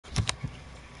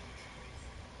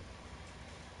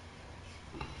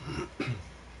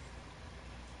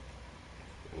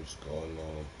What's going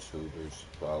on, tutors,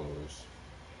 followers,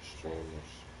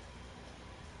 streamers?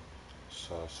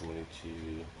 Saw somebody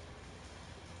TV.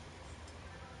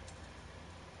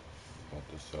 About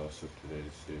to sauce up today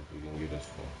to see if we can get us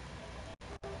one.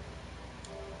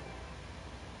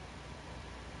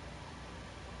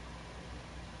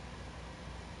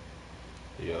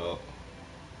 Yo,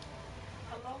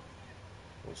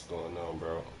 what's going on,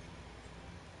 bro?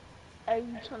 Hey,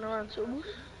 you turn around tools,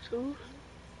 tools,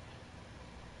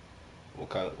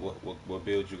 What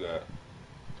build you got?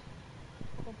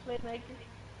 or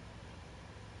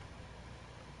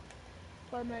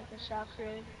playmaker, shot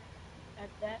creator, at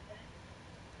that.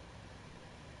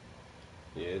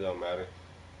 Yeah, it don't matter.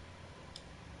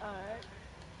 Alright.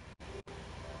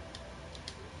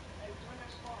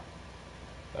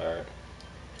 All right.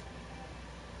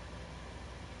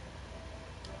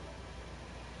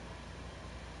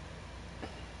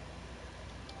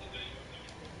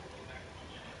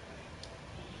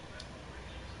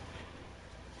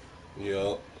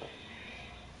 Yo,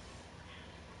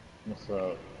 What's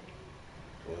up?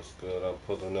 what's good? I'm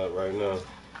pulling up right now.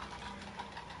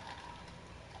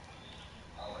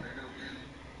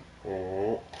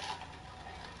 Oh,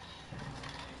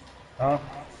 Huh?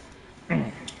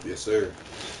 yes, sir.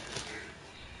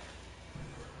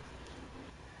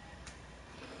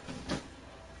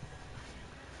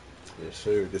 Yes,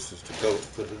 sir. This is the goat.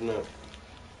 Pulling up.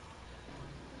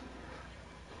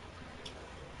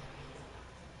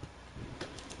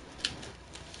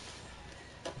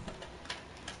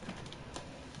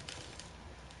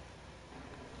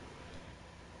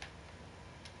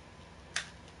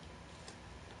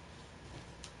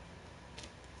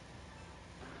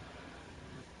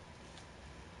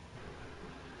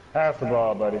 Pass the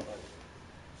ball, buddy.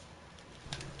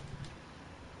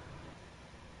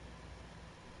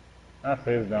 That's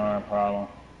his darn problem.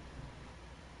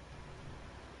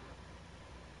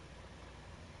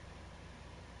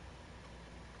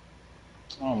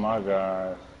 Oh my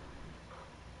gosh.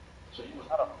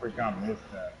 How the freak I missed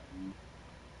that?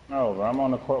 No, bro, I'm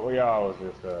on the court where y'all was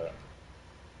just at.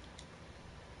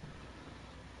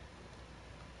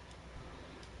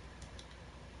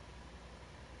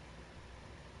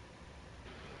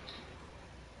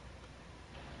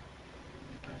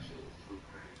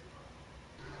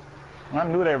 I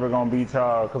knew they were gonna beat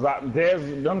y'all, cause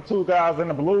them two guys in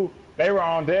the blue, they were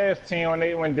on Dez team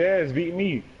when Dez beat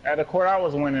me at the court I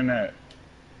was winning at.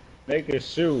 They could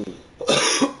shoot.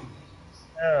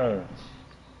 Yeah.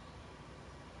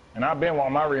 And I've been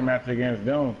wanting my rematch against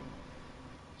them.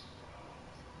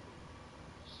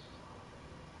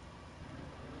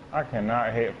 I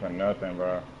cannot hit for nothing,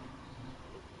 bro.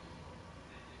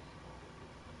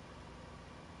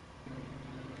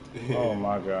 Oh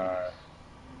my god.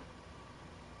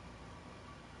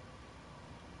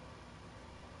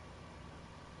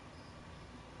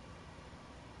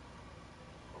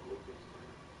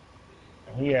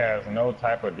 He has no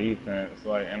type of defense,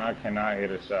 like, and I cannot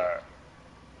hit a shot.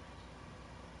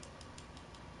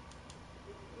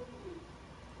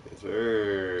 Yes,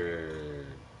 sir.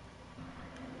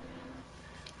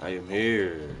 I am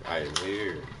here. I am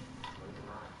here.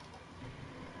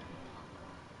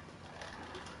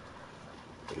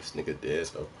 This nigga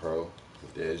Dez a pro.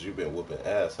 Dez, you been whooping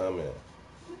ass, huh, man?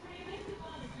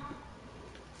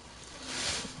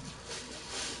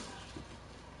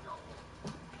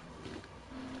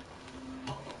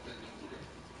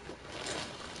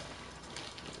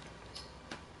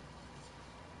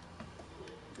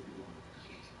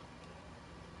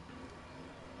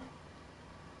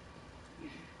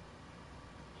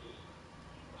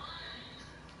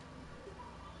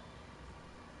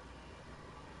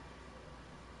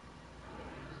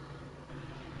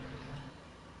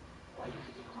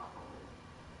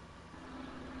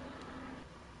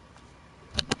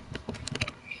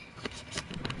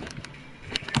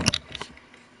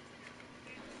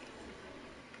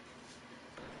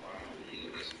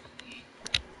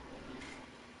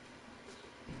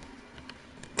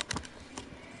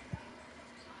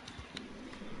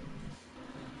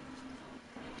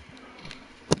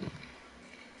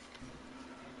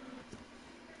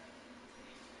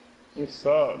 You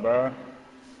suck, bro.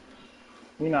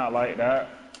 You not like that.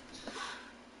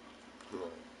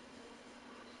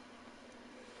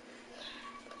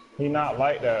 He not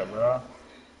like that, bro.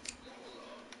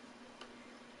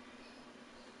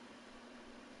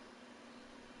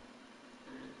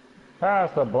 Pass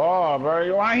the ball,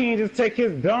 bro. Why he ain't just take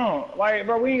his dunk? Like,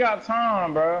 bro, we ain't got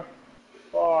time, bro.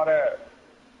 All that.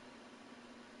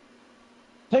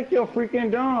 Take your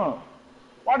freaking dunk.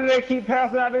 Why do they keep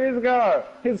passing out to this guy?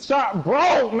 His shot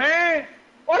broke, man.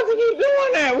 Why does he keep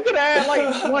doing that? We could have had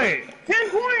like what? 10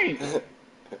 points.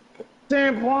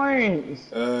 10 points.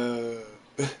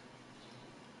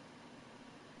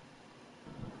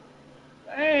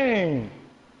 Dang.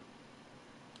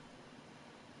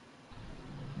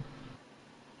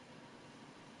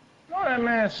 No, that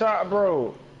man shot,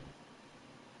 bro.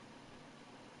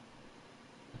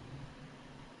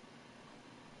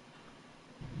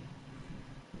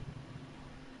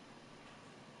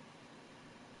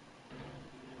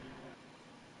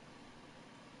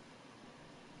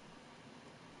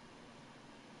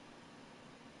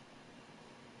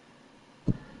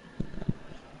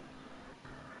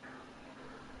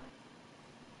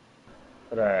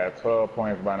 Could have had 12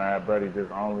 points by now. Buddy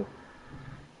just only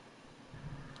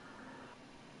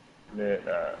did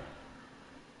that.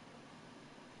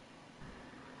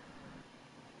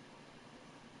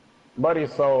 Buddy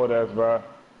sold us, bro.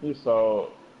 He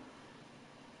sold.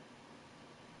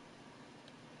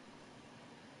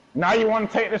 Now you want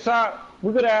to take the shot?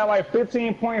 We could have had like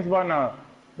 15 points by now.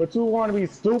 But you want to be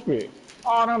stupid.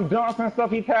 All them dunks and stuff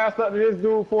he passed up to this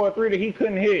dude for a 3 that he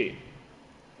couldn't hit.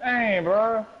 Dang,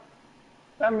 bro.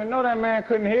 That man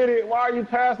couldn't hit it. Why are you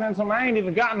passing it to him? I ain't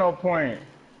even got no point.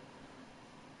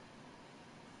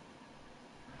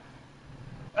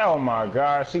 Oh my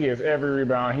gosh, he gets every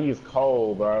rebound. He's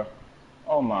cold, bro.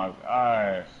 Oh my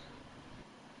gosh.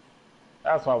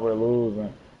 That's why we're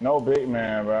losing. No big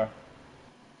man, bro.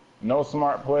 No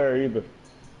smart player either.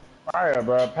 Alright,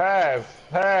 bro. Pass.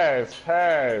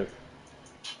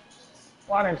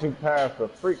 Why didn't you pass the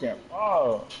freaking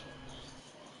ball?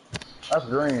 That's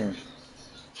green.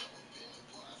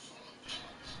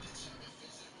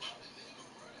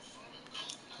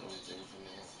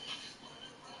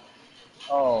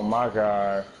 Oh my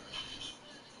God.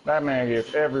 That man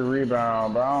gets every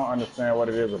rebound, but I don't understand what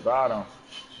it is about him.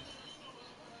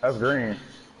 That's green.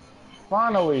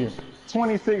 Finally,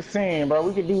 2016, bro.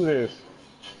 We can do this.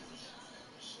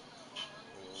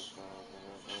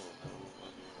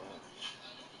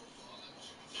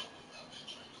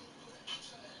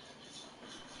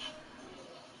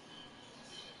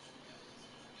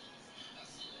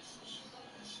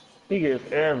 He gets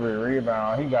every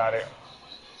rebound. He got it.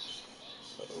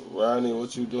 Ronnie,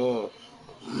 what you doing?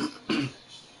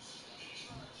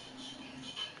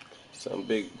 Some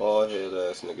big bald head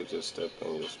ass nigga just stepped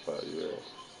on your spot, you heard?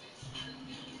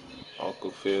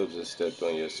 Uncle Phil just stepped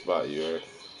on your spot, you heard?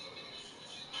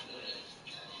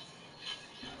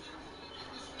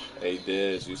 Hey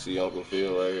Dez, you see Uncle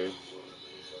Phil right here?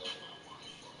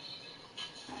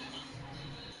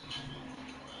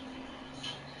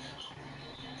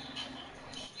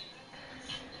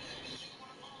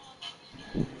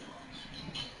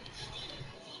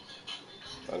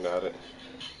 I got it.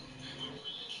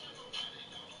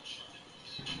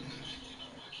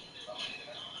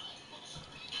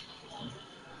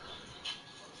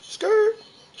 Skirt.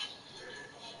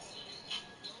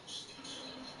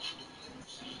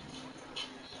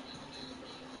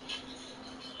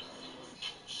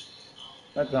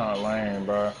 That's not lame,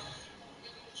 bro.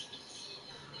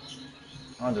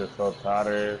 I'm just so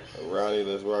tired. Ronnie,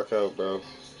 let's rock out, bro.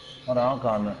 Hold on, I'm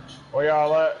coming. Where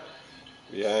y'all at?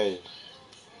 Behind you.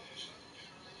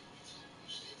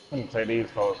 Let me take these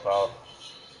folks off.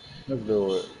 Let's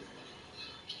do it.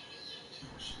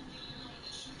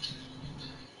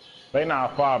 They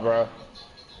not far, bro.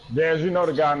 Dez, you know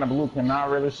the guy in the blue cannot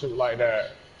really shoot like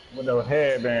that with the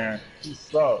headband. He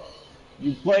sucks.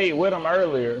 You played with him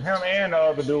earlier. Him and the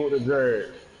other dude with the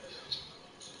dreads.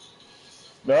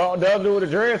 The other dude with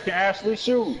the dreads can actually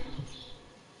shoot.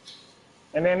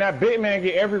 And then that big man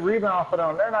get every rebound for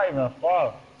them. They're not even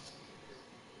far.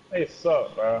 They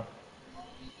suck, bro.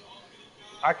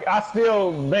 I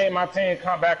still made my team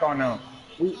come back on them.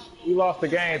 We lost the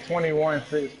game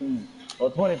 21-16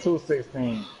 or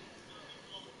 22-16.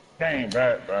 Came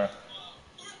back, bro.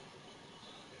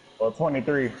 Or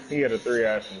 23. He hit a 3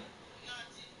 actually.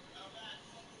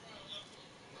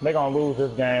 They gonna lose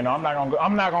this game. I'm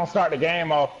not gonna start the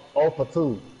game off 0 for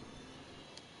 2.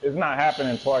 It's not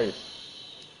happening twice.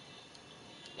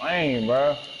 Lame,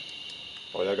 bro.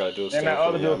 All y'all gotta do is and that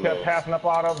other dude kept passing up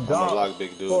all them dunks. Lock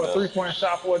big dude for a 3-point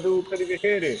shot for a dude couldn't even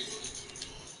hit it.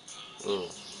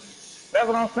 That's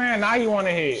what I'm saying. Now you want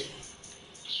to hit.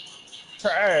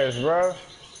 Trash, bro.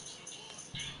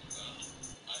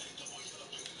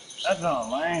 That's not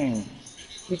lame.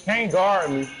 He can't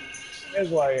guard me.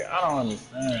 It's like, I don't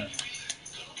understand.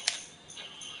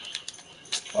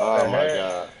 Oh my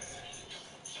God.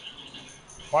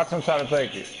 Watch him try to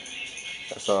take it.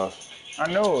 That's all. I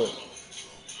knew it.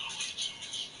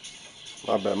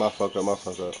 My bad, my fuck up.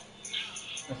 It's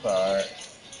alright.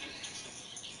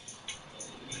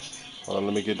 Hold on,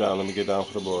 let me get down. Let me get down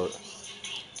for the board.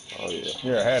 Oh, yeah.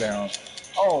 You're head down.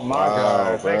 Oh my Wow,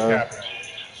 God, they bro. capping.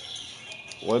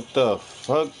 What the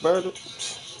fuck, bro?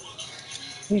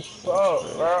 He That's sucked,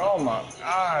 crazy. bro. Oh my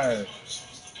God.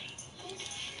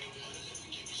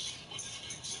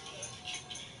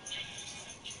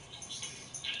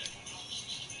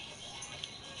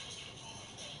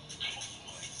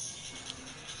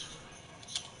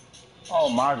 Oh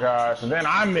my gosh. And then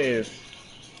I missed.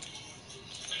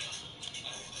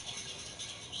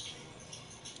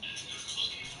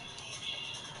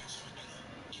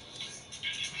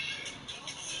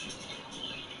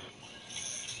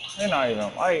 They're not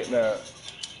even like that.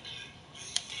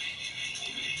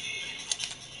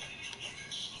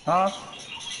 Huh?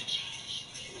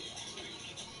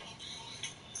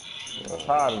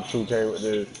 Tired of 2K with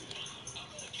this.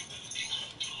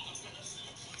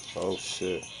 Oh,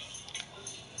 shit.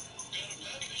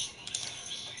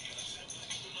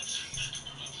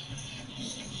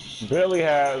 Billy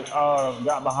had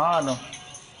got behind him.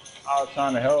 I was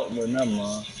trying to help, but never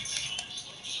mind.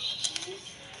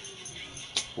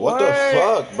 What the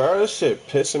What? fuck, bro? This shit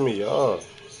pissing me off.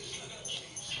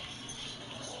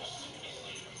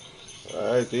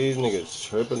 Alright, these niggas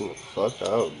tripping the fuck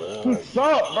out, bro. He Like,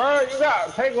 sucked, bro. You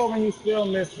got take over and you still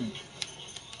missing.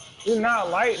 You're not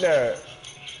like that.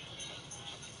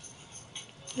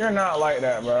 You're not like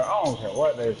that, bro. I don't care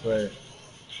what they say.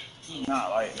 You're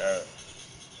not like that.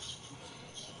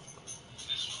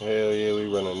 hell yeah, we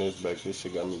running this back. This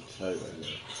shit got me tight right now.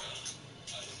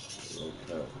 No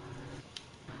cap.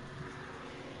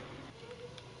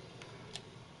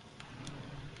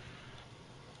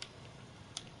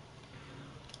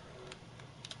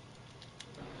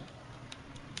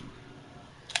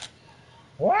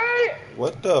 What?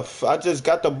 What the I just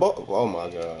got the ball. Oh my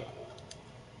god.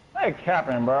 They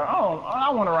capping, bro. I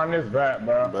want to run this back,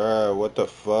 bro. Bruh, what the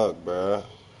fuck, bruh?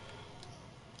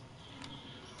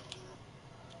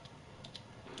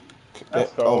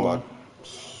 That's Oh my. stolen.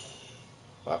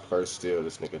 My first steal,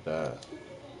 this nigga died.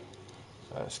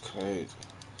 That's crazy.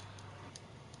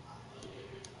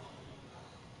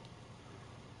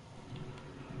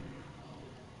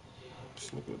 This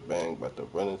nigga bang about to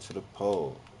run into the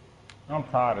pole. I'm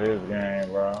tired of this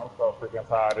game, bro. I'm so freaking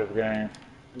tired of this game.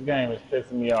 This game is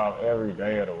pissing me off every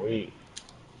day of the week.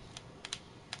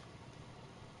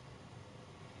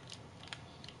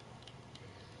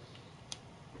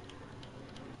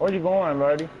 Where you going,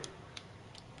 buddy?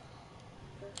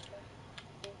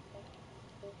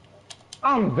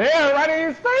 I'm there, right in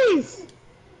his face.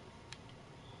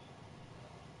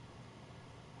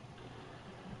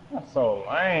 That's so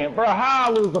lame, bro. How I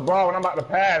lose the ball when I'm about to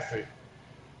pass it?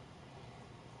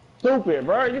 Stupid,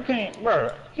 bro. You can't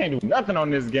do nothing on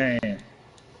this game. I'm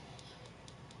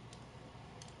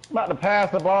about to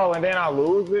pass the ball and then I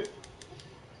lose it.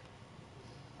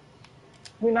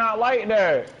 We not like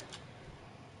that.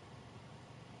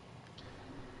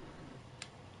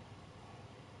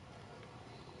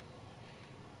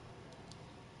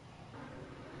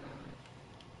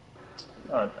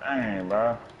 Oh, dang,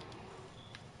 bro.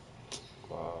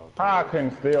 Wow, How I dude.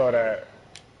 couldn't steal that?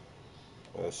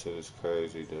 That shit is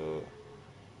crazy, dude.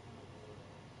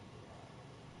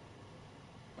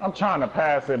 I'm trying to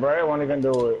pass it, bro. It won't even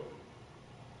do it.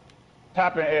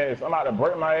 Tapping S. I'm about to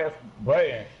break my ass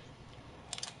button.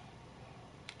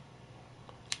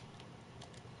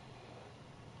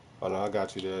 Oh no, I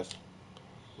got you, Des.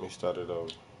 Let me start it over.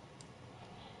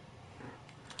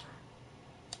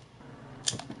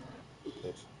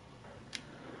 Yes.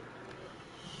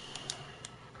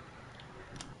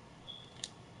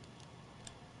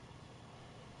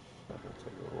 Fucking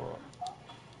take a walk.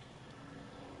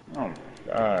 Oh my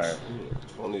god.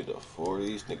 20 to 4.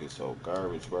 These niggas so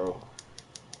garbage, bro.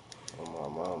 Oh my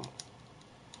mama.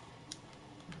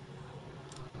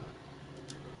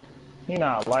 He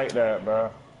not like that,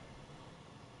 bro.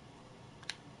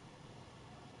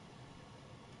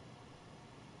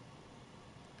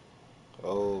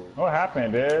 Oh. What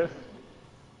happened, Dez?